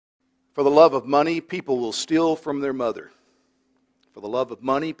For the love of money, people will steal from their mother. For the love of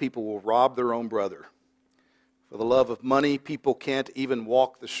money, people will rob their own brother. For the love of money, people can't even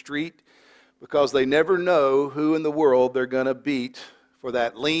walk the street because they never know who in the world they're going to beat for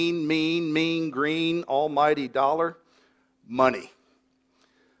that lean, mean, green, almighty dollar, money.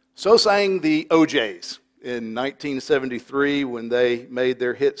 So sang the OJs in 1973 when they made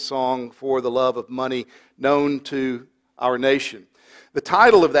their hit song, For the Love of Money, known to our nation. The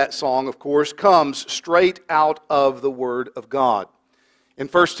title of that song, of course, comes straight out of the Word of God. In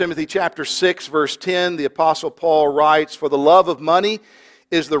 1 Timothy chapter 6, verse 10, the Apostle Paul writes, For the love of money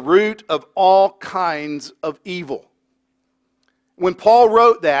is the root of all kinds of evil. When Paul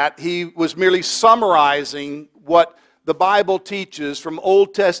wrote that, he was merely summarizing what the Bible teaches from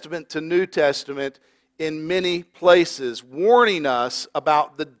Old Testament to New Testament in many places, warning us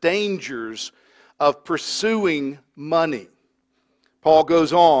about the dangers of pursuing money. Paul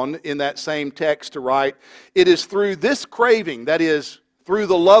goes on in that same text to write, It is through this craving, that is, through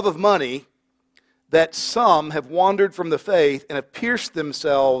the love of money, that some have wandered from the faith and have pierced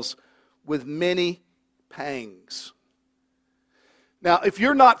themselves with many pangs. Now, if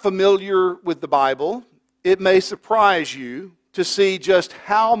you're not familiar with the Bible, it may surprise you to see just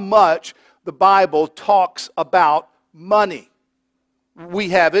how much the Bible talks about money. We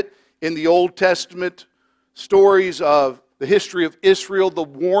have it in the Old Testament stories of the history of Israel, the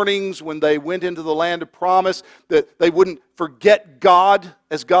warnings when they went into the land of promise, that they wouldn't forget God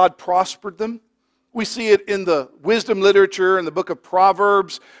as God prospered them. We see it in the wisdom literature in the book of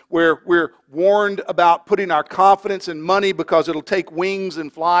Proverbs, where we're warned about putting our confidence in money because it'll take wings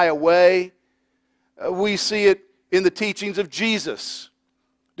and fly away. We see it in the teachings of Jesus.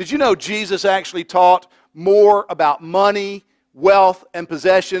 Did you know Jesus actually taught more about money, wealth, and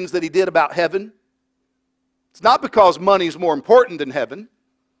possessions than he did about heaven? It's not because money is more important than heaven.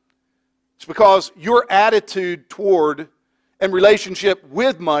 It's because your attitude toward and relationship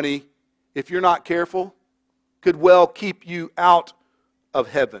with money, if you're not careful, could well keep you out of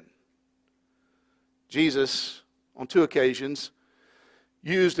heaven. Jesus, on 2 occasions,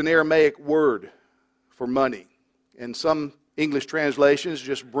 used an Aramaic word for money. And some English translations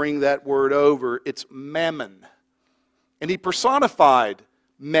just bring that word over. It's mammon. And he personified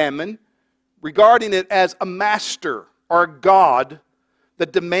mammon, regarding it as a master or a god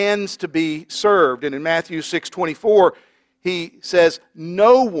that demands to be served. And in Matthew 6:24, he says,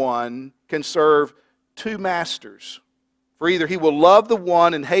 No one can serve two masters. For either he will love the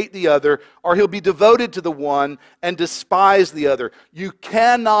one and hate the other, or he'll be devoted to the one and despise the other. You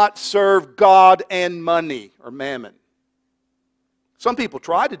cannot serve God and money, or mammon. Some people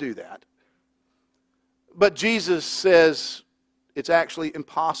try to do that. But Jesus says, it's actually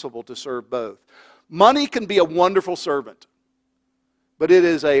impossible to serve both. Money can be a wonderful servant, but it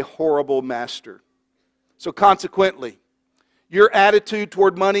is a horrible master. So consequently, your attitude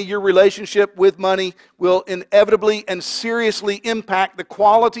toward money, your relationship with money will inevitably and seriously impact the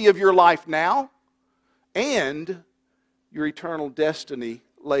quality of your life now and your eternal destiny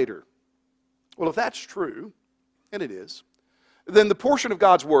later. Well, if that's true, and it is, then the portion of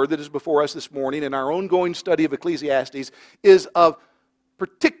God's Word that is before us this morning in our ongoing study of Ecclesiastes is of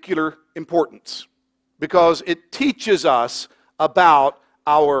particular importance because it teaches us about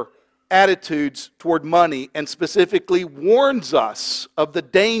our attitudes toward money and specifically warns us of the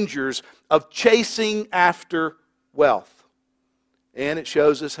dangers of chasing after wealth. And it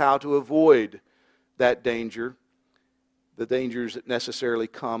shows us how to avoid that danger, the dangers that necessarily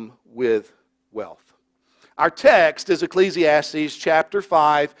come with wealth. Our text is Ecclesiastes chapter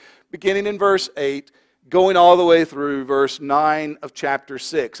 5, beginning in verse 8, going all the way through verse 9 of chapter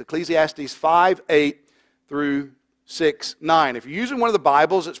 6. Ecclesiastes 5, 8 through 6, 9. If you're using one of the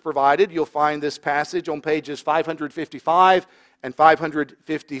Bibles that's provided, you'll find this passage on pages 555 and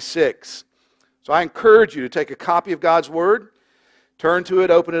 556. So I encourage you to take a copy of God's Word, turn to it,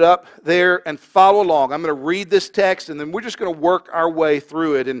 open it up there, and follow along. I'm going to read this text, and then we're just going to work our way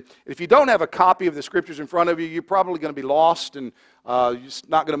through it. And if you don't have a copy of the Scriptures in front of you, you're probably going to be lost, and it's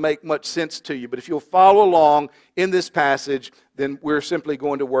not going to make much sense to you. But if you'll follow along in this passage, then we're simply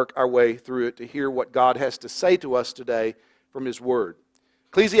going to work our way through it to hear what God has to say to us today from His Word.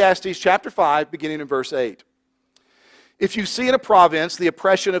 Ecclesiastes chapter 5, beginning in verse 8. If you see in a province the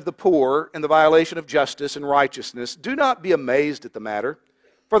oppression of the poor and the violation of justice and righteousness, do not be amazed at the matter,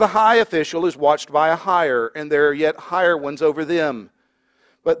 for the high official is watched by a higher, and there are yet higher ones over them.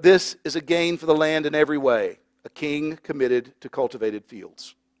 But this is a gain for the land in every way, a king committed to cultivated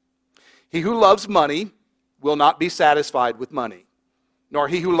fields. He who loves money will not be satisfied with money, nor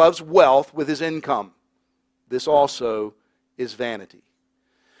he who loves wealth with his income. This also is vanity.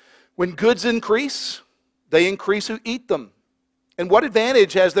 When goods increase, they increase who eat them. And what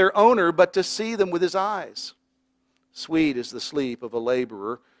advantage has their owner but to see them with his eyes? Sweet is the sleep of a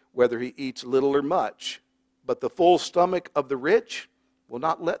laborer, whether he eats little or much, but the full stomach of the rich will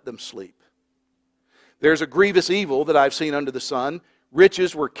not let them sleep. There's a grievous evil that I've seen under the sun.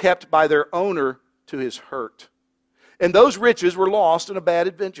 Riches were kept by their owner to his hurt. And those riches were lost in a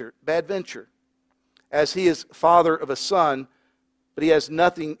bad venture. As he is father of a son, but he has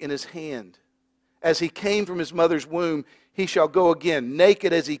nothing in his hand. As he came from his mother's womb, he shall go again,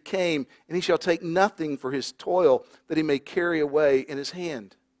 naked as he came, and he shall take nothing for his toil that he may carry away in his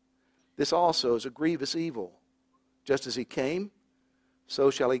hand. This also is a grievous evil. Just as he came, so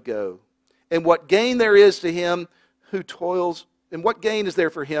shall he go. And what gain there is to him who toils, and what gain is there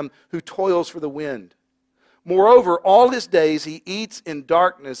for him who toils for the wind? Moreover, all his days he eats in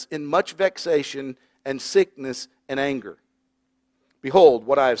darkness, in much vexation and sickness and anger. Behold,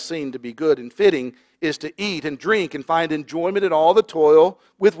 what I have seen to be good and fitting is to eat and drink and find enjoyment in all the toil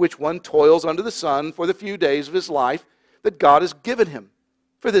with which one toils under the sun for the few days of his life that God has given him.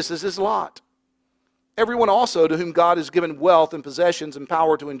 For this is his lot. Everyone also to whom God has given wealth and possessions and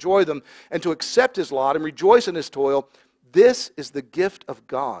power to enjoy them and to accept his lot and rejoice in his toil, this is the gift of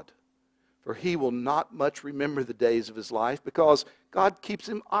God. For he will not much remember the days of his life, because God keeps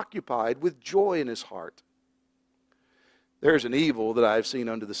him occupied with joy in his heart. There is an evil that I have seen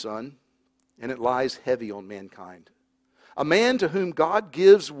under the sun, and it lies heavy on mankind. A man to whom God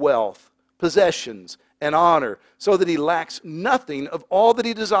gives wealth, possessions, and honor, so that he lacks nothing of all that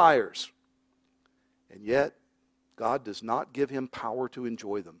he desires. And yet, God does not give him power to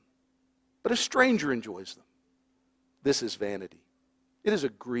enjoy them, but a stranger enjoys them. This is vanity. It is a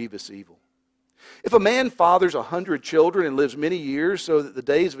grievous evil. If a man fathers 100 children and lives many years, so that the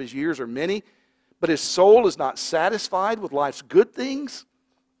days of his years are many, but his soul is not satisfied with life's good things,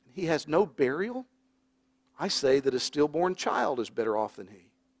 he has no burial, I say that a stillborn child is better off than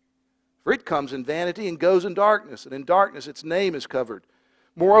he. For it comes in vanity and goes in darkness, and in darkness its name is covered.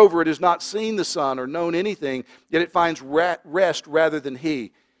 Moreover, it has not seen the sun or known anything, yet it finds rest rather than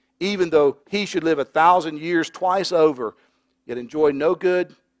he, even though he should live 1,000 years twice over, yet enjoy no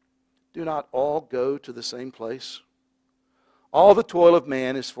good. Do not all go to the same place? All the toil of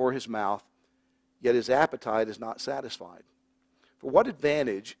man is for his mouth, yet his appetite is not satisfied. For what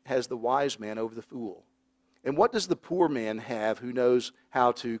advantage has the wise man over the fool? And what does the poor man have who knows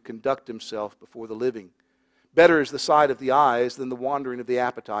how to conduct himself before the living? Better is the sight of the eyes than the wandering of the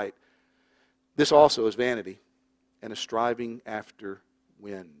appetite. This also is vanity, and a striving after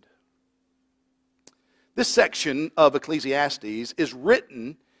wind. This section of Ecclesiastes is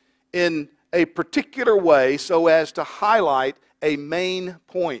written in a particular way so as to highlight a main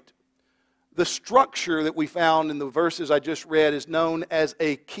point. The structure that we found in the verses I just read is known as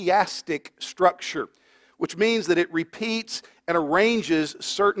a chiastic structure, which means that it repeats and arranges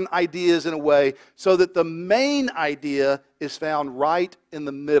certain ideas in a way so that the main idea is found right in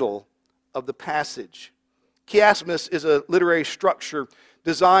the middle of the passage. Chiasmus is a literary structure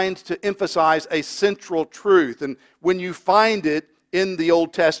designed to emphasize a central truth, and when you find it in the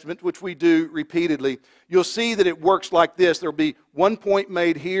Old Testament, which we do repeatedly, you'll see that it works like this. There'll be one point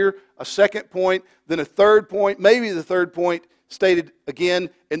made here, a second point, then a third point, maybe the third point stated again,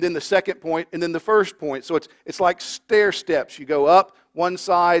 and then the second point, and then the first point. So it's like stair steps. You go up one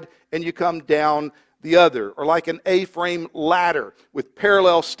side and you come down the other, or like an A-frame ladder with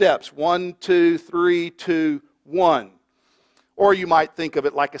parallel steps, 1, 2, 3, 2, 1. Or you might think of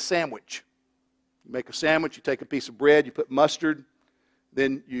it like a sandwich. You make a sandwich, you take a piece of bread, you put mustard,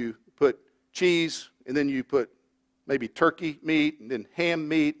 then you put cheese, and then you put maybe turkey meat, and then ham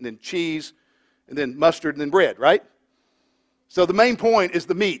meat, and then cheese, and then mustard, and then bread, right? So the main point is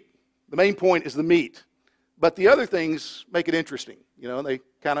the meat. The main point is the meat. But the other things make it interesting. You know, they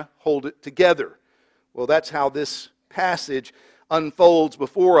kind of hold it together. Well, that's how this passage unfolds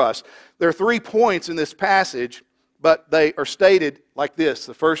before us. There are 3 points in this passage, but they are stated like this.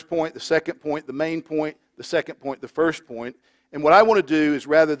 The first point, the second point, the main point, the second point, the first point. And what I want to do is,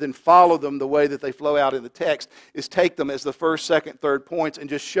 rather than follow them the way that they flow out in the text, is take them as the first, second, third points and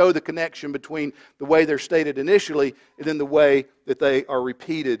just show the connection between the way they're stated initially and then the way that they are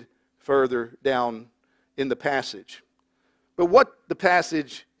repeated further down in the passage. But what the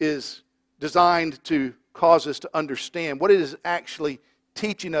passage is designed to cause us to understand, what it is actually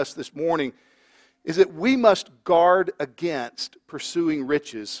teaching us this morning, is that we must guard against pursuing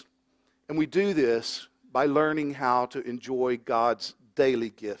riches, and we do this by learning how to enjoy God's daily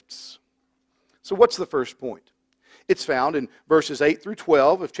gifts. So what's the first point? It's found in verses 8 through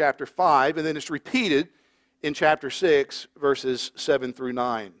 12 of chapter 5, and then it's repeated in chapter 6, verses 7 through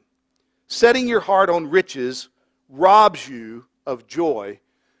 9. Setting your heart on riches robs you of joy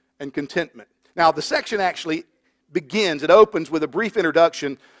and contentment. Now, the section actually begins, it opens with a brief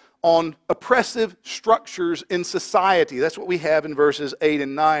introduction on oppressive structures in society. That's what we have in verses 8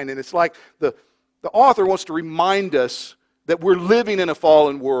 and 9. And it's like the author wants to remind us that we're living in a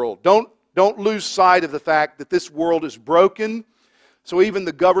fallen world. Don't lose sight of the fact that this world is broken. So even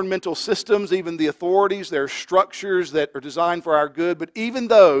the governmental systems, even the authorities, there are structures that are designed for our good, but even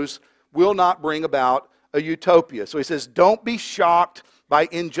those will not bring about a utopia. So he says, don't be shocked by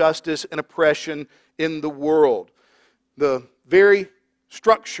injustice and oppression in the world. The very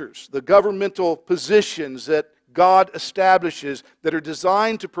structures, the governmental positions that God establishes that are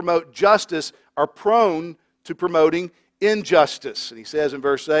designed to promote justice are prone to promoting injustice. And he says in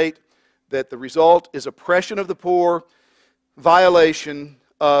verse 8 that the result is oppression of the poor, violation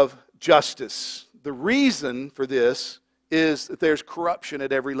of justice. The reason for this is that there's corruption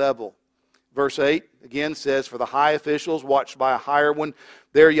at every level. Verse 8 again says, for the high officials watched by a higher one,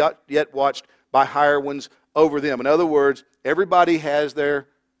 they're yet watched by higher ones over them. In other words, everybody has their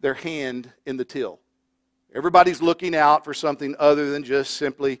hand in the till. Everybody's looking out for something other than just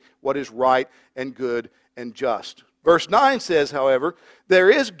simply what is right and good and just. Verse 9 says, however, there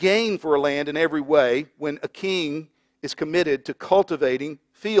is gain for a land in every way when a king is committed to cultivating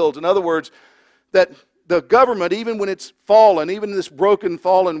fields. In other words, that the government, even when it's fallen, even in this broken,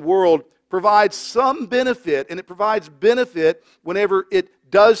 fallen world, provides some benefit, and it provides benefit whenever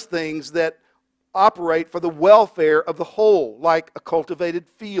it does things that operate for the welfare of the whole, like a cultivated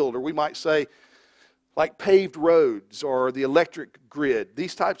field, or we might say like paved roads or the electric grid,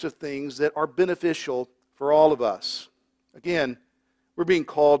 these types of things that are beneficial for all of us. Again, we're being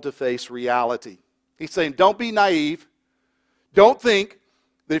called to face reality. He's saying, don't be naive. Don't think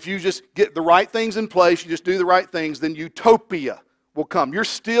that if you just get the right things in place, you just do the right things, then utopia will come. You're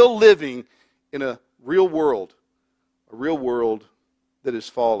still living in a real world that is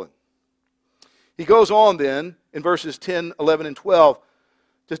fallen. He goes on then in verses 10, 11, and 12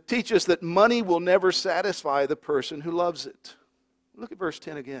 to teach us that money will never satisfy the person who loves it. Look at verse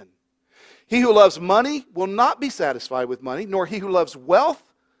 10 again. He who loves money will not be satisfied with money, nor he who loves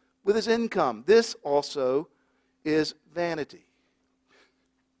wealth with his income. This also is vanity.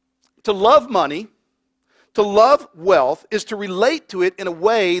 To love money, to love wealth, is to relate to it in a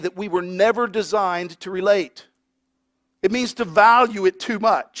way that we were never designed to relate. It means to value it too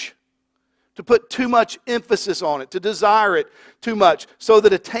much, to put too much emphasis on it, to desire it too much, so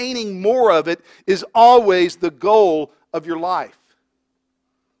that attaining more of it is always the goal of your life.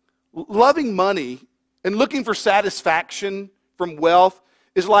 Loving money and looking for satisfaction from wealth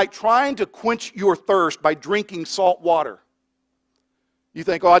is like trying to quench your thirst by drinking salt water. You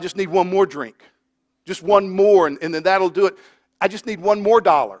think, oh, I just need one more drink. Just one more, and then that'll do it. I just need one more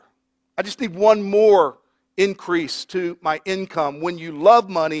dollar. I just need one more increase to my income. When you love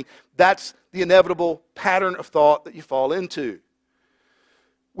money, that's the inevitable pattern of thought that you fall into.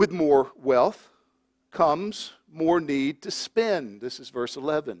 With more wealth comes more need to spend. This is verse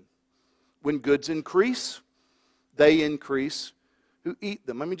 11. When goods increase, they increase who eat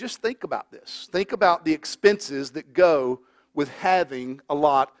them. I mean, just think about this. Think about the expenses that go with having a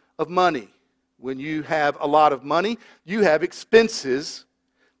lot of money. When you have a lot of money, you have expenses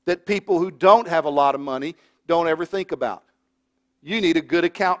that people who don't have a lot of money don't ever think about. You need a good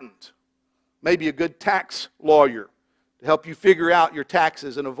accountant, maybe a good tax lawyer to help you figure out your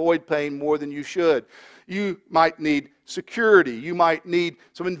taxes and avoid paying more than you should. You might need security. You might need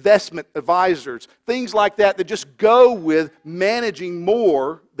some investment advisors, things like that that just go with managing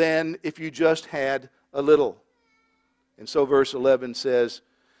more than if you just had a little. And so verse 11 says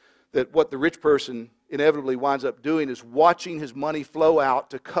that what the rich person inevitably winds up doing is watching his money flow out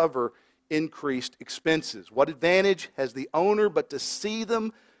to cover increased expenses. What advantage has the owner but to see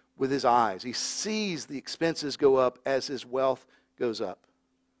them with his eyes? He sees the expenses go up as his wealth goes up.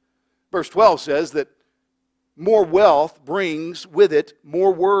 Verse 12 says that more wealth brings with it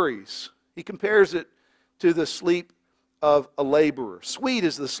more worries. He compares it to the sleep of a laborer. Sweet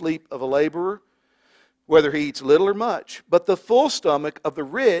is the sleep of a laborer, whether he eats little or much, but the full stomach of the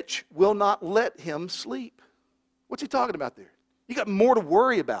rich will not let him sleep. What's he talking about there? You got more to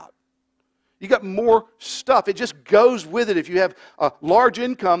worry about. You got more stuff. It just goes with it. If you have a large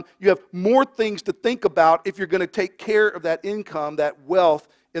income, you have more things to think about if you're going to take care of that income, that wealth,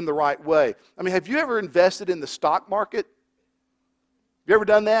 in the right way. I mean, have you ever invested in the stock market? Have you ever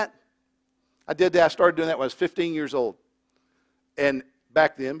done that? I did that. I started doing that when I was 15 years old. And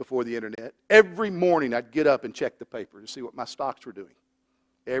back then, before the internet, every morning I'd get up and check the paper to see what my stocks were doing.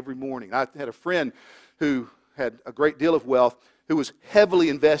 Every morning. I had a friend who had a great deal of wealth who was heavily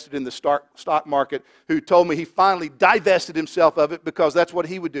invested in the stock market, who told me he finally divested himself of it because that's what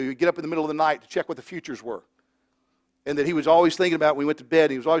he would do. He'd get up in the middle of the night to check what the futures were. And that he was always thinking about when he went to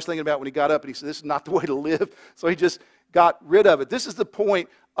bed. He was always thinking about when he got up. And he said, this is not the way to live. So he just got rid of it. This is the point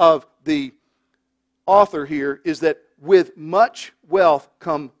of the author here, is that with much wealth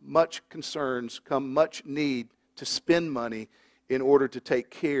come much concerns, come much need to spend money in order to take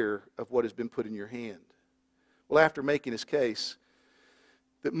care of what has been put in your hand. Well, after making his case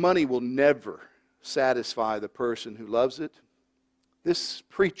that money will never satisfy the person who loves it, this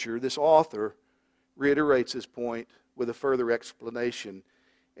preacher, this author, reiterates his point with a further explanation,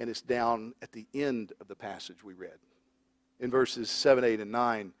 and it's down at the end of the passage we read. In verses 7, 8, and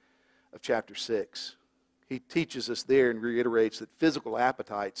 9 of chapter 6. He teaches us there and reiterates that physical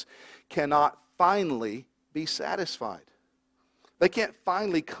appetites cannot finally be satisfied. They can't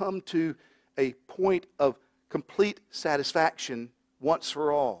finally come to a point of complete satisfaction once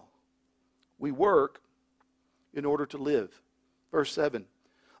for all. We work in order to live. Verse 7.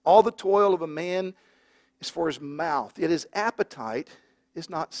 All the toil of a man is for his mouth, yet his appetite is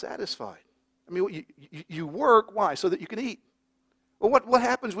not satisfied. I mean, you work, why? So that you can eat. Well, what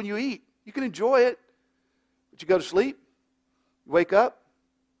happens when you eat? You can enjoy it, but you go to sleep, you wake up,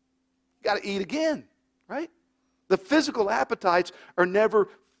 you got to eat again, right? The physical appetites are never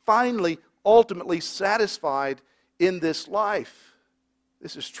finally, ultimately satisfied in this life.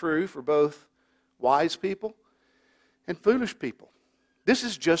 This is true for both wise people and foolish people. This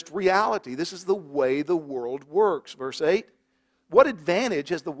is just reality. This is the way the world works. Verse 8, what advantage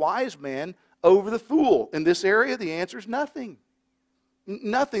has the wise man over the fool? In this area, the answer is nothing.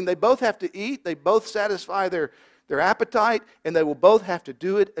 Nothing. They both have to eat. They both satisfy their appetite, and they will both have to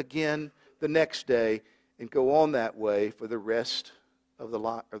do it again the next day and go on that way for the rest of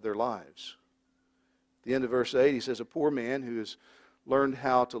their lives. At the end of verse 8, he says, a poor man who has learned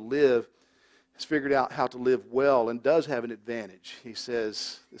how to live has figured out how to live well and does have an advantage. He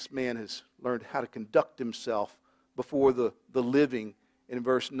says this man has learned how to conduct himself before the living. In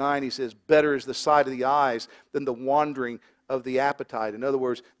verse 9, he says, better is the sight of the eyes than the wandering of the appetite. In other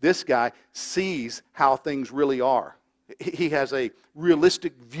words, this guy sees how things really are. He has a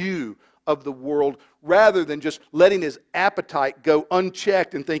realistic view of the world rather than just letting his appetite go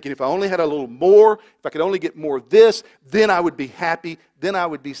unchecked and thinking, if I only had a little more, if I could only get more of this, then I would be happy, then I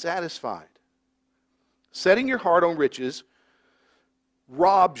would be satisfied. Setting your heart on riches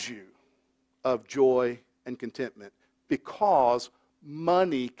robs you of joy and contentment because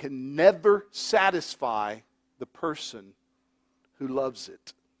money can never satisfy the person who loves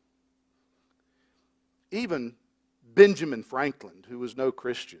it. Even Benjamin Franklin, who was no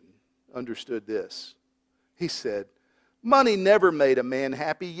Christian, understood this. He said, money never made a man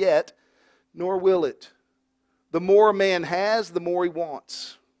happy yet, nor will it. The more a man has, the more he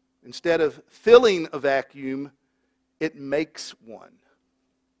wants. Instead of filling a vacuum, it makes one.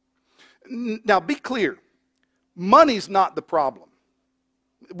 Now be clear, money's not the problem.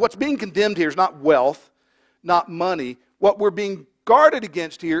 What's being condemned here is not wealth, not money. What we're being guarded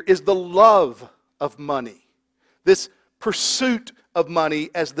against here is the love of money. This pursuit of money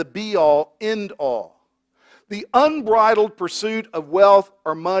as the be-all, end-all. The unbridled pursuit of wealth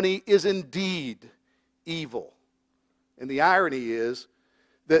or money is indeed evil. And the irony is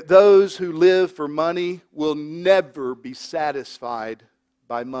that those who live for money will never be satisfied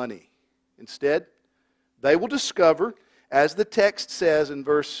by money. Instead, they will discover, as the text says in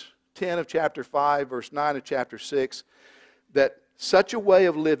verse 10 of chapter 5, verse 9 of chapter 6, that such a way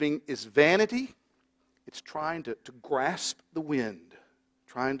of living is vanity. It's trying to grasp the wind,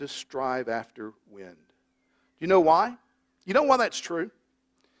 trying to strive after wind. Do you know why? You know why that's true?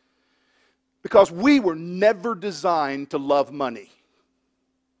 Because we were never designed to love money.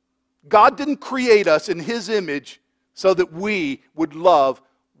 God didn't create us in His image so that we would love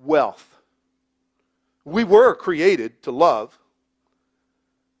wealth. We were created to love.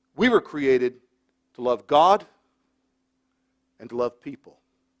 We were created to love God and to love people.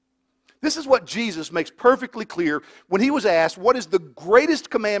 This is what Jesus makes perfectly clear when He was asked, what is the greatest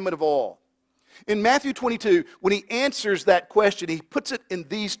commandment of all? In Matthew 22, when He answers that question, He puts it in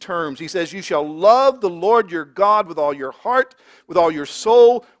these terms. He says, you shall love the Lord your God with all your heart, with all your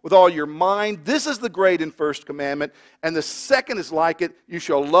soul, with all your mind. This is the great and first commandment. And the second is like it, you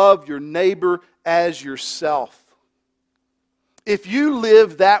shall love your neighbor as yourself. If you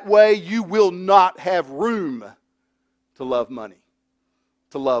live that way, you will not have room to love money,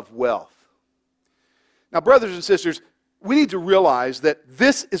 to love wealth. Now, brothers and sisters, we need to realize that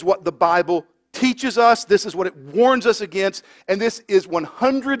this is what the Bible teaches us, this is what it warns us against, and this is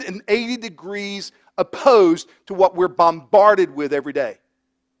 180 degrees opposed to what we're bombarded with every day.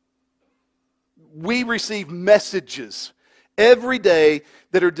 We receive messages every day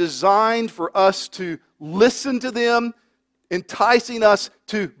that are designed for us to listen to them, enticing us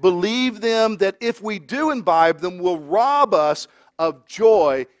to believe them, that if we do imbibe them, will rob us of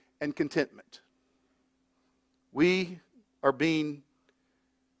joy and contentment. We are being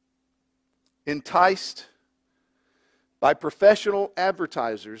enticed by professional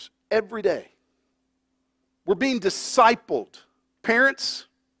advertisers every day. We're being discipled. Parents,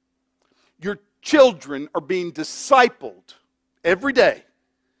 your children are being discipled every day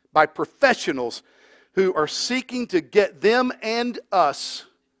by professionals who are seeking to get them and us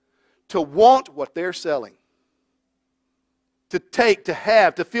to want what they're selling, to take, to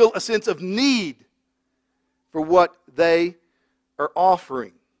have, to feel a sense of need for what they are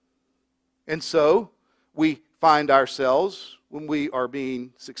offering. And so we find ourselves, when we are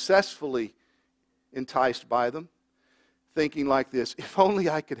being successfully enticed by them, thinking like this: if only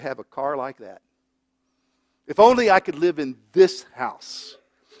I could have a car like that. If only I could live in this house.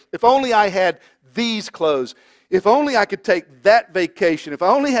 If only I had these clothes. If only I could take that vacation. If I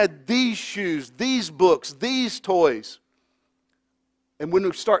only had these shoes, these books, these toys. And when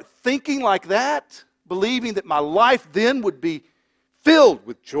we start thinking like that, believing that my life then would be filled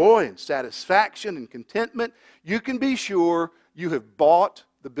with joy and satisfaction and contentment, you can be sure you have bought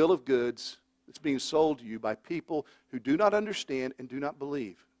the bill of goods that's being sold to you by people who do not understand and do not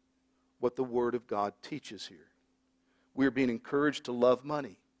believe what the Word of God teaches here. We're being encouraged to love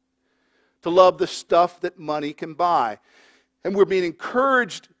money, to love the stuff that money can buy. And we're being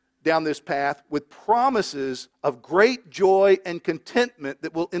encouraged down this path with promises of great joy and contentment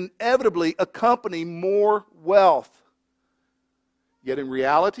that will inevitably accompany more wealth. Yet in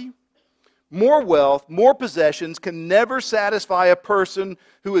reality, more wealth, more possessions can never satisfy a person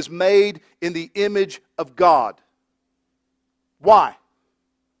who is made in the image of God. Why?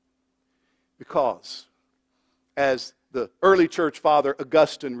 Because, as the early church father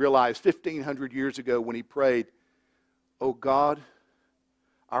Augustine realized 1,500 years ago when he prayed, "Oh God,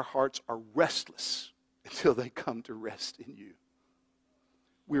 our hearts are restless until they come to rest in you."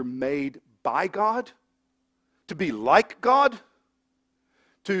 We're made by God, to be like God,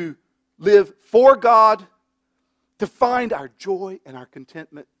 to live for God, to find our joy and our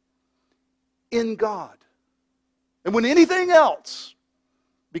contentment in God. And when anything else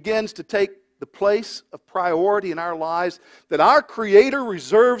begins to take the place of priority in our lives that our Creator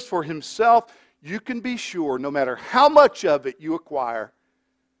reserves for Himself, you can be sure, no matter how much of it you acquire,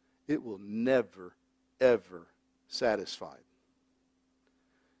 it will never, ever satisfy.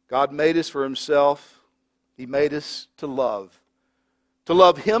 God made us for Himself. He made us to love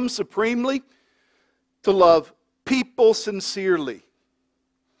Him supremely, to love people sincerely.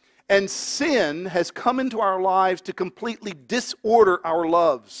 And sin has come into our lives to completely disorder our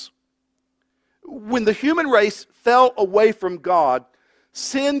loves. When the human race fell away from God,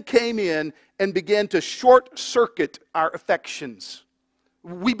 sin came in and began to short-circuit our affections.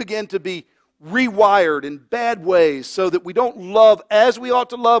 We began to be rewired in bad ways so that we don't love as we ought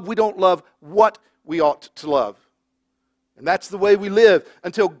to love. We don't love what we ought to love. And that's the way we live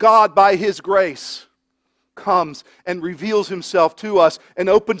until God, by His grace, comes and reveals Himself to us and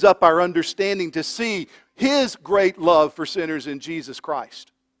opens up our understanding to see His great love for sinners in Jesus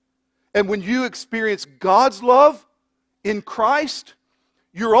Christ. And when you experience God's love in Christ,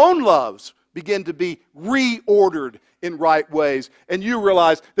 your own loves begin to be reordered in right ways. And you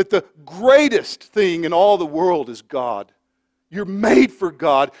realize that the greatest thing in all the world is God. You're made for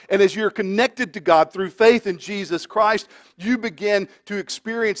God. And as you're connected to God through faith in Jesus Christ, you begin to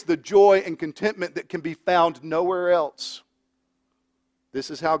experience the joy and contentment that can be found nowhere else. This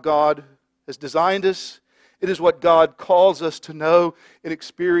is how God has designed us. It is what God calls us to know and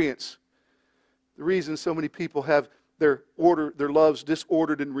experience. The reason so many people have their loves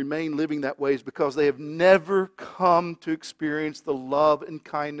disordered and remain living that way is because they have never come to experience the love and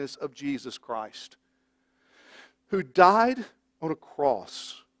kindness of Jesus Christ, who died on a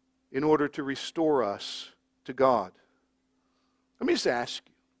cross in order to restore us to God. Let me just ask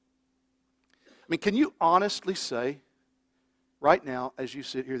you, can you honestly say, right now, as you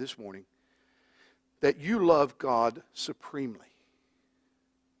sit here this morning, that you love God supremely?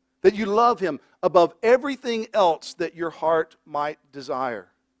 That you love Him above everything else that your heart might desire?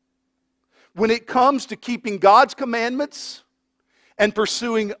 When it comes to keeping God's commandments and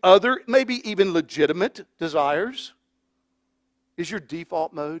pursuing other, maybe even legitimate desires, is your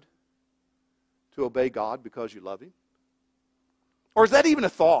default mode to obey God because you love Him? Or is that even a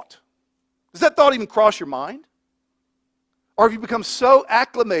thought? Does that thought even cross your mind? Or have you become so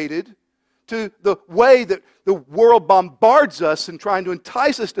acclimated to the way that the world bombards us and trying to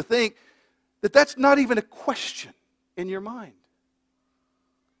entice us to think that that's not even a question in your mind.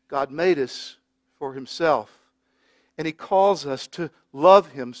 God made us for Himself, and He calls us to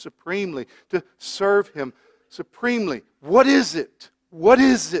love Him supremely, to serve Him supremely. What is it? What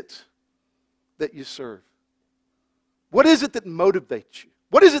is it that you serve? What is it that motivates you?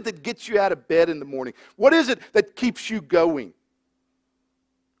 What is it that gets you out of bed in the morning? What is it that keeps you going?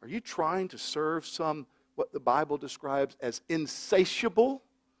 Are you trying to serve some, what the Bible describes as insatiable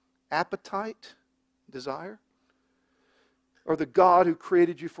appetite, desire? Or the God who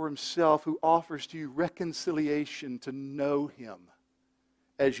created you for Himself, who offers to you reconciliation to know Him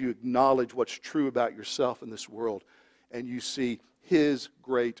as you acknowledge what's true about yourself in this world and you see His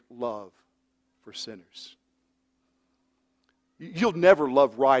great love for sinners? You'll never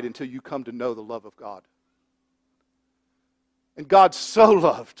love right until you come to know the love of God. And God so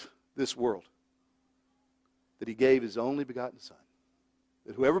loved this world that He gave His only begotten Son,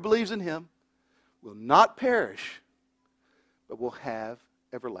 that whoever believes in Him will not perish, but will have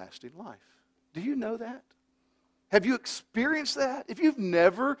everlasting life. Do you know that? Have you experienced that? If you've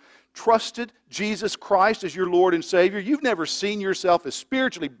never trusted Jesus Christ as your Lord and Savior, you've never seen yourself as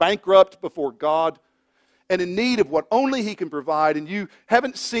spiritually bankrupt before God and in need of what only He can provide, and you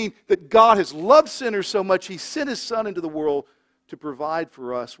haven't seen that God has loved sinners so much He sent His Son into the world to provide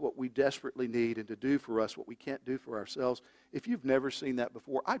for us what we desperately need and to do for us what we can't do for ourselves. If you've never seen that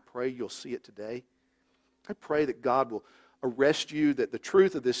before, I pray you'll see it today. I pray that God will arrest you, that the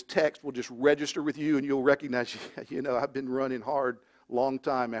truth of this text will just register with you and you'll recognize, I've been running hard a long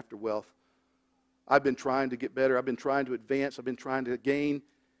time after wealth. I've been trying to get better. I've been trying to advance. I've been trying to gain.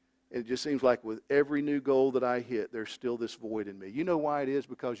 And it just seems like with every new goal that I hit, there's still this void in me. You know why it is?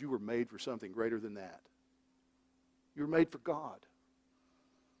 Because you were made for something greater than that. You were made for God.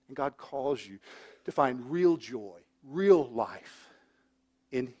 And God calls you to find real joy, real life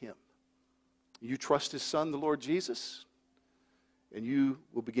in Him. You trust His Son, the Lord Jesus, and you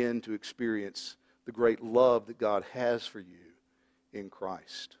will begin to experience the great love that God has for you in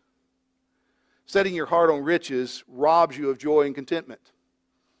Christ. Setting your heart on riches robs you of joy and contentment.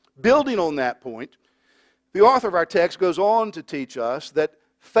 Building on that point, the author of our text goes on to teach us that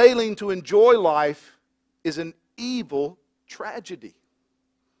failing to enjoy life is an evil tragedy.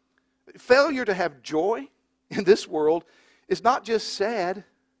 Failure to have joy in this world is not just sad,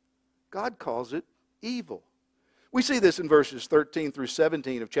 God calls it evil. We see this in verses 13 through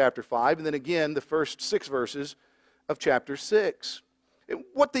 17 of chapter 5, and then again the first 6 verses of chapter 6. And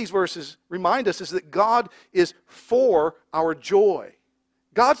what these verses remind us is that God is for our joy.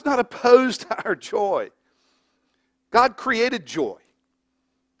 God's not opposed to our joy. God created joy.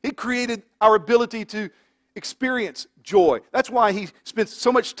 He created our ability to experience joy. That's why He spends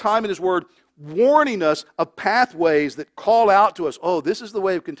so much time in His Word warning us of pathways that call out to us, oh, this is the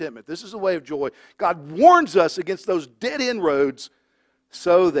way of contentment, this is the way of joy. God warns us against those dead-end roads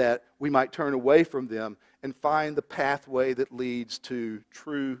so that we might turn away from them and find the pathway that leads to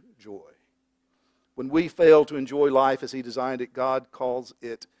true joy. When we fail to enjoy life as He designed it, God calls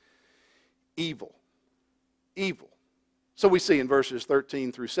it evil. Evil. So we see in verses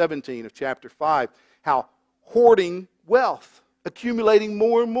 13 through 17 of chapter 5 how hoarding wealth, accumulating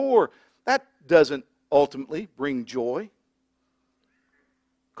more and more, that doesn't ultimately bring joy.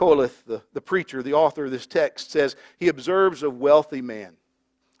 Koheleth, the preacher, the author of this text, says he observes a wealthy man,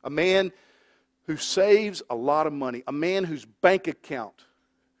 a man who saves a lot of money, a man whose bank account,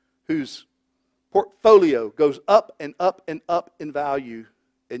 whose portfolio goes up and up and up in value,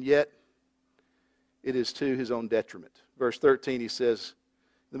 and yet it is to his own detriment. Verse 13, he says,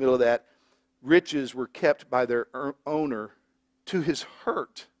 in the middle of that, riches were kept by their owner to his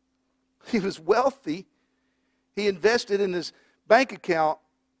hurt. He was wealthy. He invested in his bank account,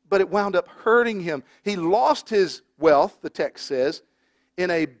 but it wound up hurting him. He lost his wealth, the text says, in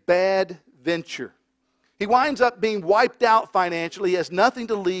a bad venture. He winds up being wiped out financially. He has nothing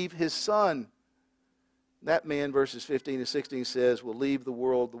to leave his son. That man, verses 15 and 16 says, will leave the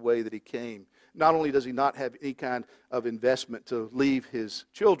world the way that he came. Not only does he not have any kind of investment to leave his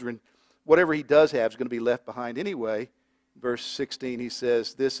children, whatever he does have is going to be left behind anyway. Verse 16, he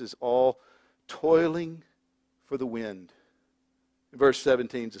says, this is all toiling for the wind. Verse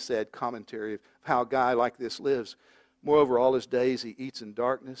 17 is a sad commentary of how a guy like this lives. Moreover, all his days he eats in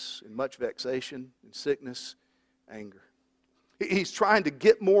darkness, in much vexation, in sickness, anger. He's trying to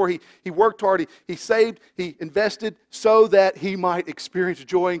get more. He worked hard. He saved. He invested so that he might experience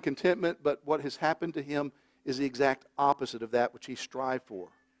joy and contentment. But what has happened to him is the exact opposite of that which he strived for.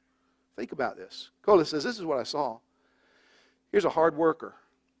 Think about this. Koheleth says, this is what I saw. Here's a hard worker.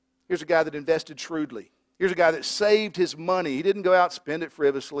 Here's a guy that invested shrewdly. Here's a guy that saved his money. He didn't go out and spend it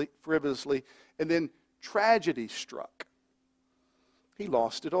frivolously, and then tragedy struck. He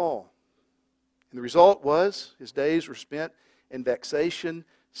lost it all. And the result was his days were spent in vexation,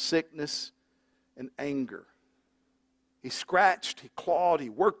 sickness, and anger. He scratched, he clawed, he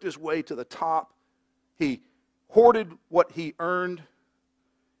worked his way to the top. He hoarded what he earned,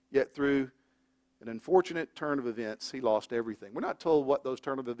 yet through an unfortunate turn of events, he lost everything. We're not told what those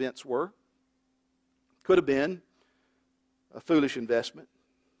turn of events were. Could have been a foolish investment.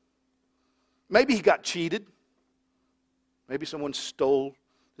 Maybe he got cheated. Maybe someone stole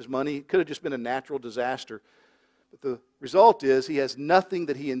his money. It could have just been a natural disaster. But the result is he has nothing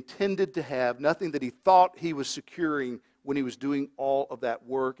that he intended to have, nothing that he thought he was securing when he was doing all of that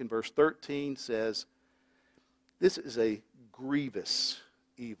work. And verse 13 says, this is a grievous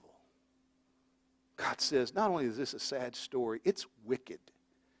evil. God says, not only is this a sad story, it's wicked.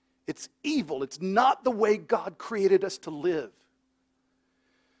 It's evil. It's not the way God created us to live.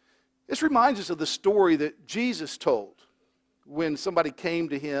 This reminds us of the story that Jesus told when somebody came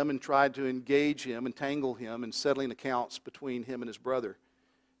to him and tried to engage him, entangle him in settling accounts between him and his brother.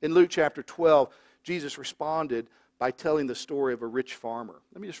 In Luke chapter 12, Jesus responded by telling the story of a rich farmer.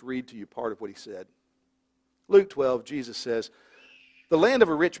 Let me just read to you part of what he said. Luke 12, Jesus says, the land of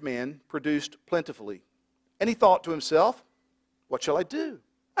a rich man produced plentifully. And he thought to himself, what shall I do?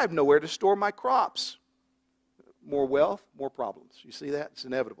 I have nowhere to store my crops. More wealth, more problems. You see that? It's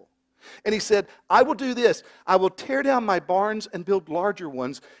inevitable. And he said, I will do this. I will tear down my barns and build larger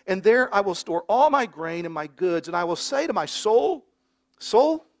ones, and there I will store all my grain and my goods. And I will say to my soul,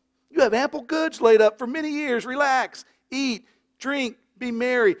 soul, you have ample goods laid up for many years. Relax, eat, drink, be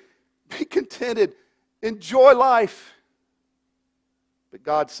merry, be contented, enjoy life. But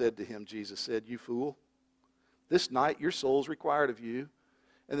God said to him, Jesus said, you fool, this night your soul is required of you,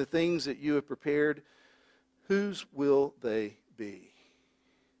 and the things that you have prepared, whose will they be?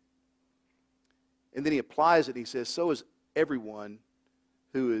 And then he applies it. He says, so is everyone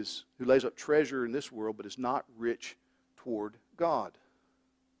who lays up treasure in this world but is not rich toward God.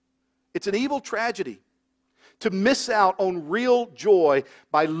 It's an evil tragedy to miss out on real joy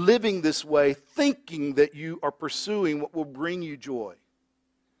by living this way, thinking that you are pursuing what will bring you joy.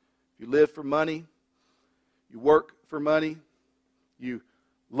 You live for money, you work for money, you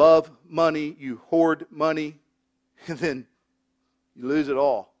love money, you hoard money, and then you lose it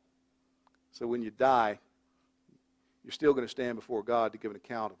all. So when you die, you're still going to stand before God to give an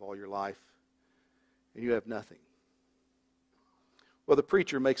account of all your life, and you have nothing. Well, the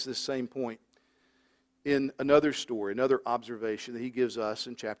preacher makes this same point in another story, another observation that he gives us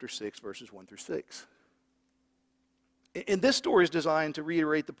in chapter 6, verses 1 through 6. And this story is designed to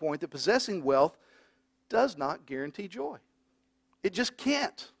reiterate the point that possessing wealth does not guarantee joy. It just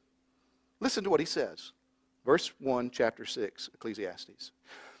can't. Listen to what he says. Verse 1, chapter 6, Ecclesiastes.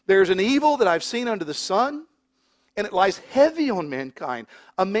 There's an evil that I've seen under the sun, and it lies heavy on mankind.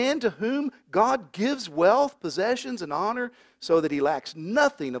 A man to whom God gives wealth, possessions, and honor, so that he lacks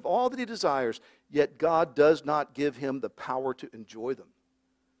nothing of all that he desires, yet God does not give him the power to enjoy them.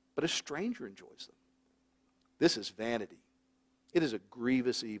 But a stranger enjoys them. This is vanity. It is a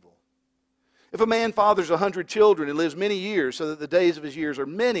grievous evil. If a man fathers 100 children and lives many years, so that the days of his years are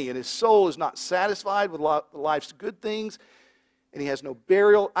many, and his soul is not satisfied with life's good things, and he has no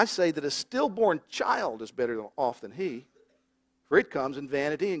burial, I say that a stillborn child is better off than he. For it comes in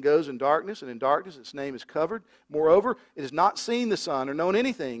vanity and goes in darkness, and in darkness its name is covered. Moreover, it has not seen the sun or known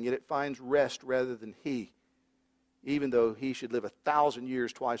anything, yet it finds rest rather than he. Even though he should live 1,000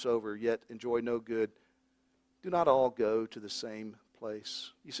 years twice over, yet enjoy no good, do not all go to the same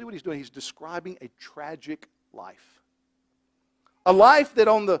place. You see what he's doing? He's describing a tragic life. A life that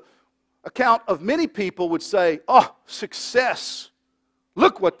on the account of many people would say, oh, success.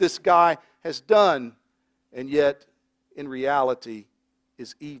 Look what this guy has done. And yet, in reality,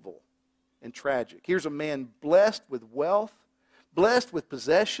 is evil and tragic. Here's a man blessed with wealth, blessed with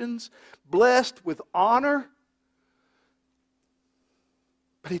possessions, blessed with honor,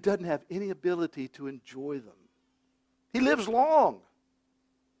 but he doesn't have any ability to enjoy them. He lives long.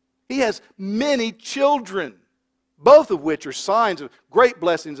 He has many children, both of which are signs of great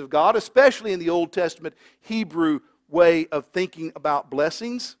blessings of God, especially in the Old Testament Hebrew way of thinking about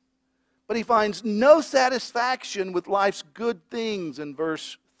blessings. But he finds no satisfaction with life's good things in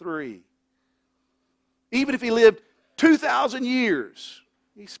verse 3. Even if he lived 2,000 years,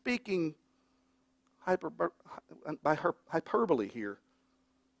 he's speaking by hyperbole here.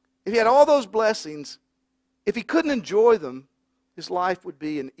 If he had all those blessings, if he couldn't enjoy them, his life would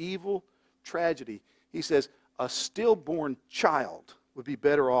be an evil tragedy. He says, a stillborn child would be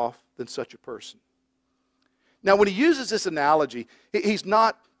better off than such a person. Now, when he uses this analogy, he's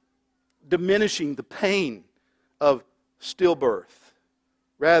not diminishing the pain of stillbirth.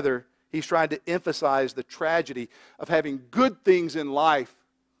 Rather, he's trying to emphasize the tragedy of having good things in life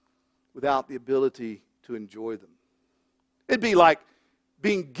without the ability to enjoy them. It'd be like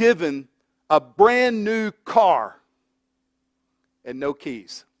being given a brand new car and no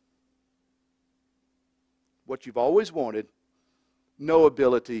keys. What you've always wanted, no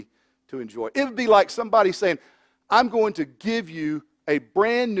ability to enjoy. It would be like somebody saying, I'm going to give you a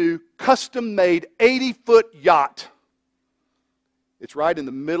brand new, custom-made 80-foot yacht. It's right in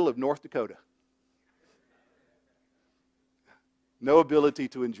the middle of North Dakota. No ability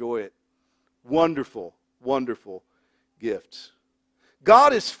to enjoy it. Wonderful, wonderful gifts.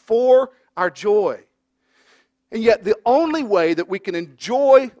 God is for our joy. And yet the only way that we can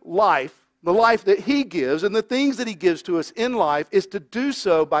enjoy life, the life that He gives and the things that He gives to us in life, is to do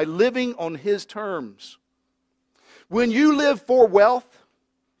so by living on His terms. When you live for wealth,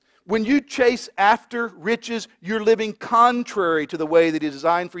 when you chase after riches, you're living contrary to the way that He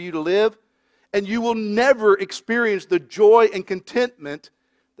designed for you to live, and you will never experience the joy and contentment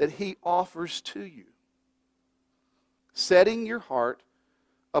that He offers to you. Setting your heart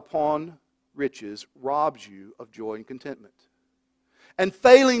upon riches robs you of joy and contentment. And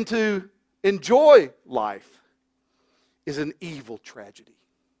failing to enjoy life is an evil tragedy.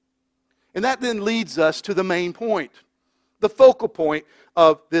 And that then leads us to the main point, the focal point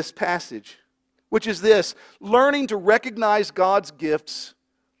of this passage, which is this: learning to recognize God's gifts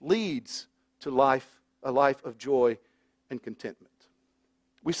leads to a life of joy and contentment.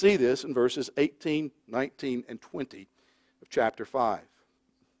 We see this in verses 18, 19, and 20 of chapter 5.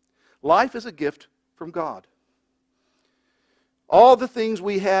 Life is a gift from God. All the things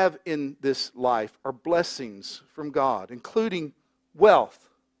we have in this life are blessings from God, including wealth.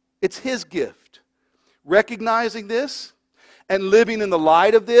 It's His gift. Recognizing this and living in the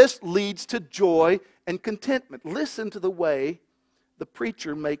light of this leads to joy and contentment. Listen to the way the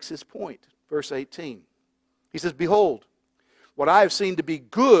preacher makes his point. Verse 18. He says, "Behold, what I have seen to be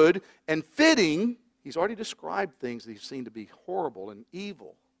good and fitting," he's already described things that he's seen to be horrible and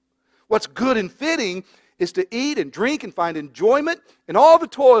evil. What's good and fitting is to eat and drink and find enjoyment in all the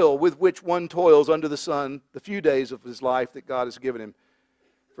toil with which one toils under the sun the few days of his life that God has given him.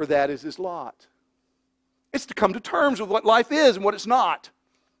 For that is his lot. It's to come to terms with what life is and what it's not.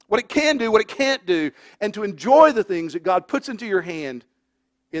 What it can do, what it can't do. And to enjoy the things that God puts into your hand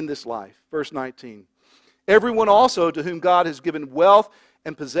in this life. Verse 19. "Everyone also to whom God has given wealth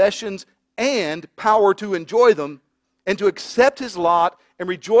and possessions and power to enjoy them and to accept his lot and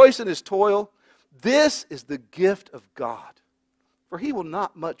rejoice in his toil, this is the gift of God. For he will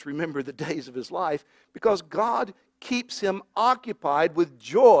not much remember the days of his life, because God keeps him occupied with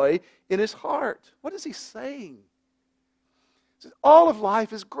joy in his heart." What is he saying? He says, all of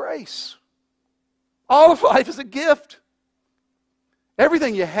life is grace. All of life is a gift.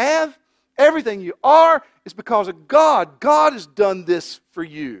 Everything you have, everything you are, is because of God. God has done this for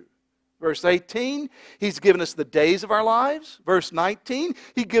you. Verse 18, He's given us the days of our lives. Verse 19,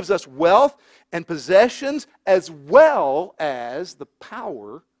 He gives us wealth and possessions as well as the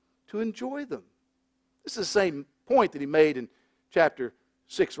power to enjoy them. This is the same point that he made in chapter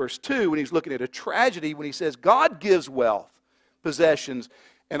 6, verse 2, when he's looking at a tragedy, when he says, God gives wealth, possessions,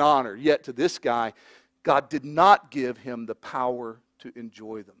 and honor. Yet to this guy, God did not give him the power to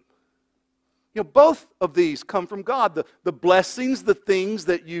enjoy them. You know, both of these come from God. The blessings, the things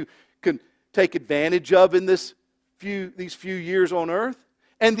that you can take advantage of in these few years on earth,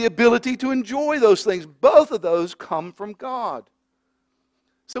 and the ability to enjoy those things. Both of those come from God.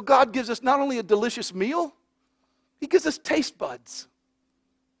 So God gives us not only a delicious meal, He gives us taste buds,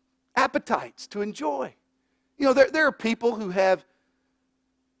 appetites to enjoy. You know, there are people who have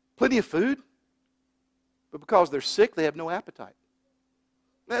plenty of food, but because they're sick, they have no appetite.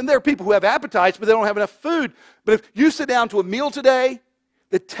 And there are people who have appetites, but they don't have enough food. But if you sit down to a meal today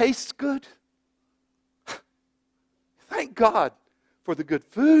that tastes good, thank God for the good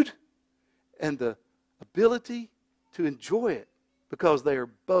food and the ability to enjoy it, because they are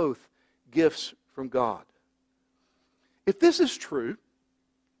both gifts from God. If this is true,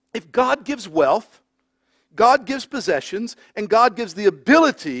 if God gives wealth, God gives possessions, and God gives the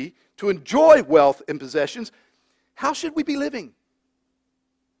ability to enjoy wealth and possessions, how should we be living?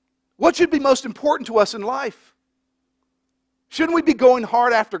 What should be most important to us in life? Shouldn't we be going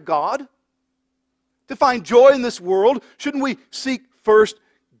hard after God? To find joy in this world, shouldn't we seek first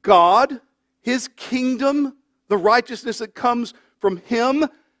God, His kingdom, the righteousness that comes from Him,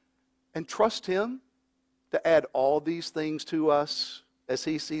 and trust Him? to add all these things to us as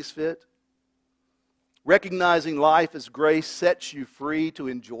He sees fit? Recognizing life as grace sets you free to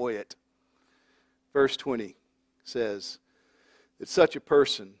enjoy it. Verse 20 says that such a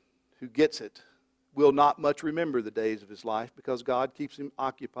person who gets it will not much remember the days of his life because God keeps him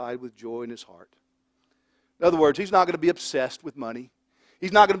occupied with joy in his heart. In other words, he's not going to be obsessed with money.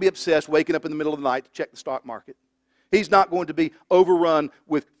 He's not going to be obsessed waking up in the middle of the night to check the stock market. He's not going to be overrun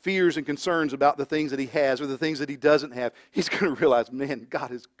with fears and concerns about the things that he has or the things that he doesn't have. He's going to realize, man,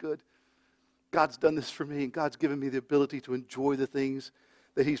 God is good. God's done this for me, and God's given me the ability to enjoy the things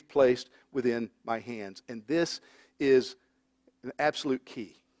that He's placed within my hands. And this is an absolute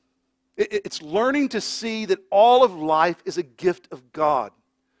key. It's learning to see that all of life is a gift of God.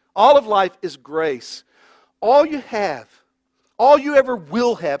 All of life is grace. All you have, all you ever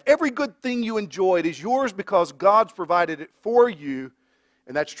will have, every good thing you enjoyed is yours because God's provided it for you.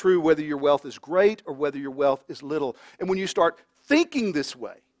 And that's true whether your wealth is great or whether your wealth is little. And when you start thinking this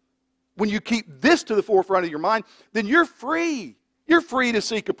way, when you keep this to the forefront of your mind, then you're free. You're free to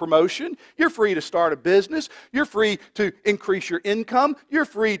seek a promotion. You're free to start a business. You're free to increase your income. You're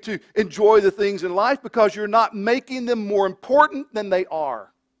free to enjoy the things in life because you're not making them more important than they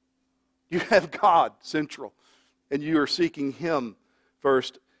are. You have God central, and you are seeking Him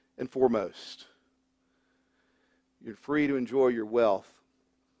first and foremost. You're free to enjoy your wealth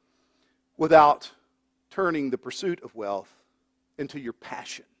without turning the pursuit of wealth into your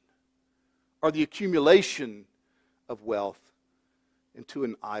passion or the accumulation of wealth into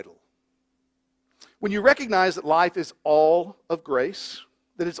an idol. When you recognize that life is all of grace,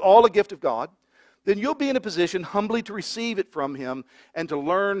 that it's all a gift of God, then you'll be in a position humbly to receive it from Him and to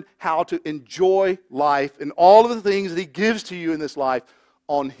learn how to enjoy life and all of the things that He gives to you in this life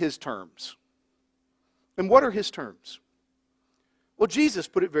on His terms. And what are His terms? Well, Jesus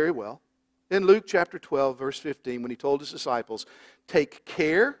put it very well in Luke chapter 12, verse 15, when He told His disciples, "Take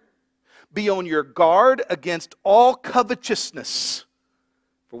care, be on your guard against all covetousness.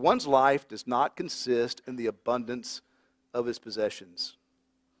 For one's life does not consist in the abundance of his possessions."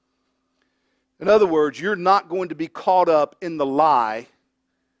 In other words, you're not going to be caught up in the lie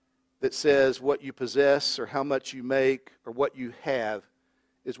that says what you possess or how much you make or what you have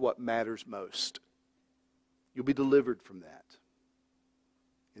is what matters most. You'll be delivered from that.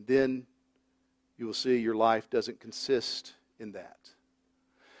 And then you will see your life doesn't consist in that.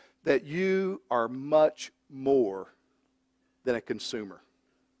 That you are much more than a consumer.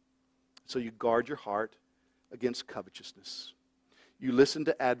 So you guard your heart against covetousness. You listen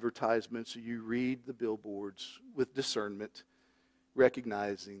to advertisements, you read the billboards with discernment,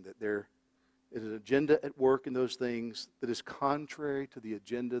 recognizing that there is an agenda at work in those things that is contrary to the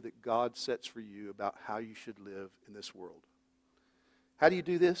agenda that God sets for you about how you should live in this world. How do you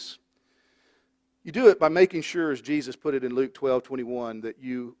do this? You do it by making sure, as Jesus put it in Luke 12:21, that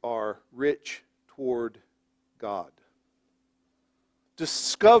you are rich toward God.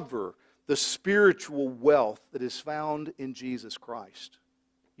 Discover the spiritual wealth that is found in Jesus Christ.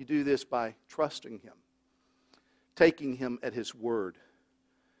 You do this by trusting Him, taking Him at His word,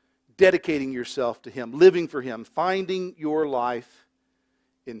 dedicating yourself to Him, living for Him, finding your life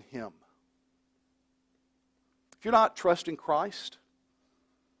in Him. If you're not trusting Christ,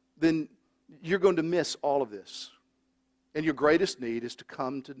 then you're going to miss all of this. And your greatest need is to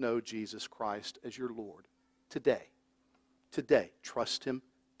come to know Jesus Christ as your Lord today. Today. Trust Him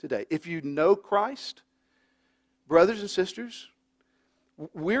today. If you know Christ, brothers and sisters,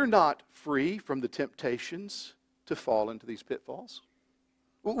 we're not free from the temptations to fall into these pitfalls.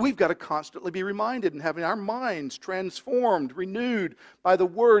 We've got to constantly be reminded and having our minds transformed, renewed by the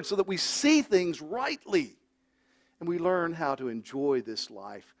Word so that we see things rightly and we learn how to enjoy this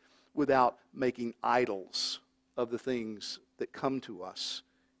life without making idols of the things that come to us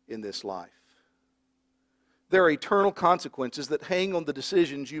in this life. There are eternal consequences that hang on the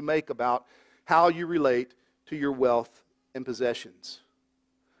decisions you make about how you relate to your wealth and possessions.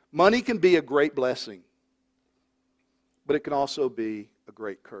 Money can be a great blessing, but it can also be a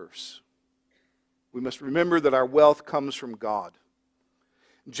great curse. We must remember that our wealth comes from God.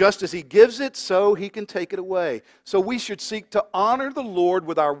 Just as He gives it, so He can take it away. So we should seek to honor the Lord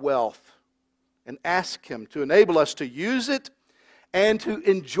with our wealth and ask Him to enable us to use it and to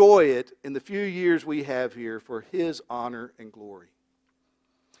enjoy it in the few years we have here for His honor and glory.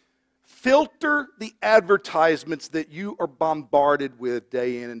 Filter the advertisements that you are bombarded with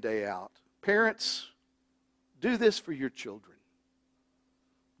day in and day out. Parents, do this for your children.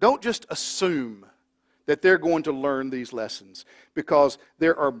 Don't just assume that they're going to learn these lessons, because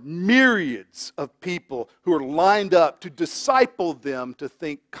there are myriads of people who are lined up to disciple them to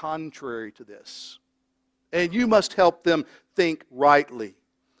think contrary to this. And you must help them think rightly.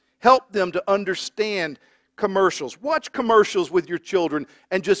 Help them to understand commercials. Watch commercials with your children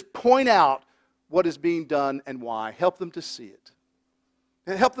and just point out what is being done and why. Help them to see it.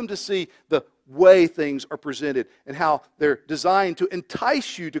 And help them to see the way things are presented and how they're designed to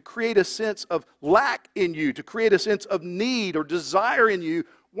entice you, to create a sense of lack in you, to create a sense of need or desire in you.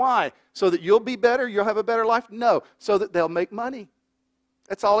 Why? So that you'll be better, you'll have a better life? No, so that they'll make money.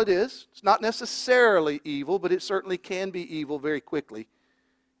 That's all it is. It's not necessarily evil, but it certainly can be evil very quickly.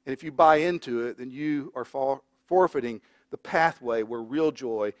 And if you buy into it, then you are forfeiting the pathway where real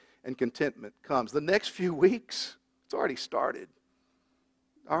joy and contentment comes. The next few weeks, it's already started.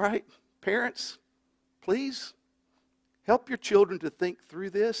 All right, parents, please help your children to think through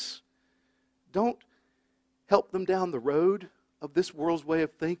this. Don't help them down the road of this world's way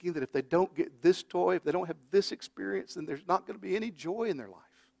of thinking that if they don't get this toy, if they don't have this experience, then there's not going to be any joy in their life.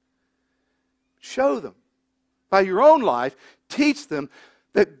 Show them by your own life, teach them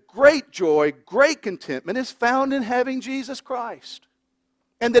that great joy, great contentment is found in having Jesus Christ.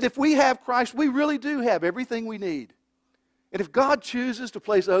 And that if we have Christ, we really do have everything we need. And if God chooses to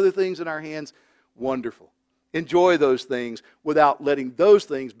place other things in our hands, wonderful. Enjoy those things without letting those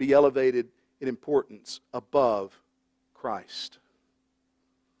things be elevated in importance above Christ.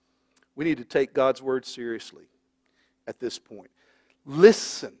 We need to take God's word seriously at this point.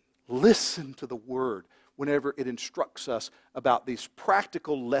 Listen to the word whenever it instructs us about these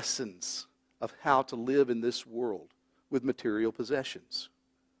practical lessons of how to live in this world with material possessions.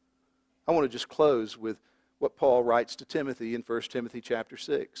 I want to just close with what Paul writes to Timothy in 1 Timothy chapter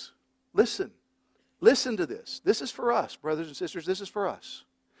 6. Listen to this. This is for us, brothers and sisters, this is for us.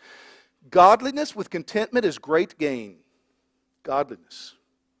 Godliness with contentment is great gain. Godliness,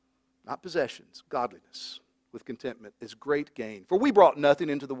 not possessions, godliness with contentment is great gain. For we brought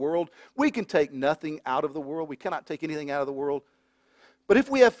nothing into the world. We can take nothing out of the world. We cannot take anything out of the world. But if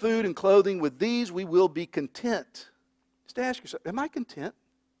we have food and clothing, with these we will be content. Just ask yourself, am I content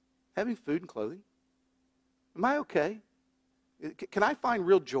having food and clothing? Am I okay? Can I find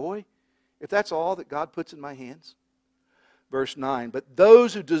real joy if that's all that God puts in my hands? Verse 9, but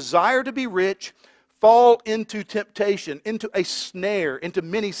those who desire to be rich fall into temptation, into a snare, into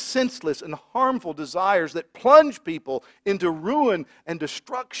many senseless and harmful desires that plunge people into ruin and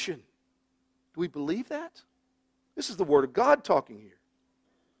destruction. Do we believe that? This is the Word of God talking here.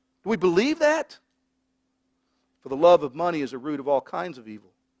 Do we believe that? For the love of money is a root of all kinds of evil.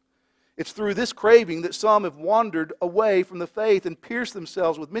 It's through this craving that some have wandered away from the faith and pierced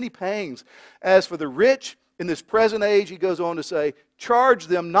themselves with many pangs. As for the rich, in this present age, he goes on to say, charge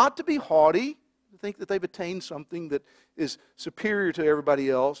them not to be haughty, to think that they've attained something that is superior to everybody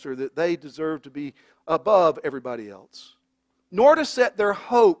else or that they deserve to be above everybody else, nor to set their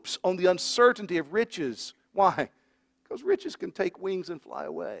hopes on the uncertainty of riches. Why? Because riches can take wings and fly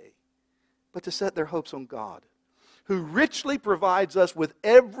away. But to set their hopes on God, who richly provides us with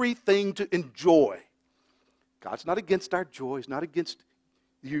everything to enjoy. God's not against our joy. He's not against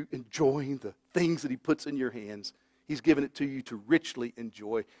you enjoying the things that He puts in your hands. He's given it to you to richly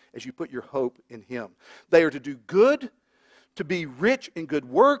enjoy as you put your hope in Him. They are to do good, to be rich in good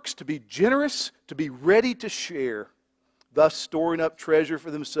works, to be generous, to be ready to share, thus storing up treasure for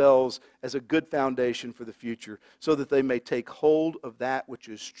themselves as a good foundation for the future, so that they may take hold of that which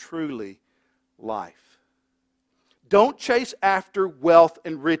is truly life. Don't chase after wealth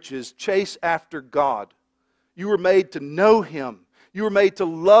and riches. Chase after God. You were made to know Him. You were made to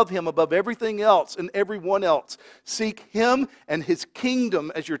love Him above everything else and everyone else. Seek Him and His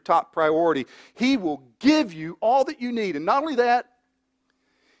kingdom as your top priority. He will give you all that you need. And not only that,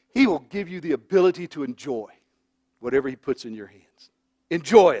 He will give you the ability to enjoy whatever He puts in your hands.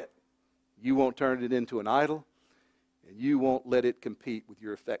 Enjoy it. You won't turn it into an idol, and you won't let it compete with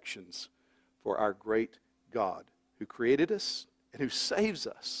your affections for our great God, who created us and who saves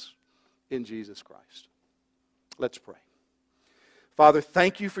us in Jesus Christ. Let's pray. Father,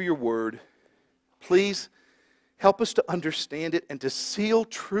 thank you for your word. Please help us to understand it and to seal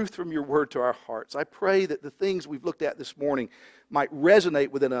truth from your word to our hearts. I pray that the things we've looked at this morning might resonate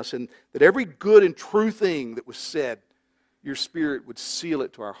within us, and that every good and true thing that was said, your Spirit would seal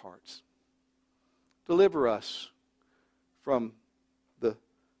it to our hearts. Deliver us from the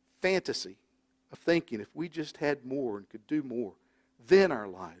fantasy of thinking if we just had more and could do more, then our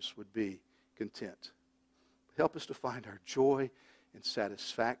lives would be content. Help us to find our joy and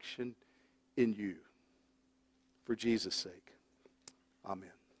satisfaction in you. For Jesus' sake, amen.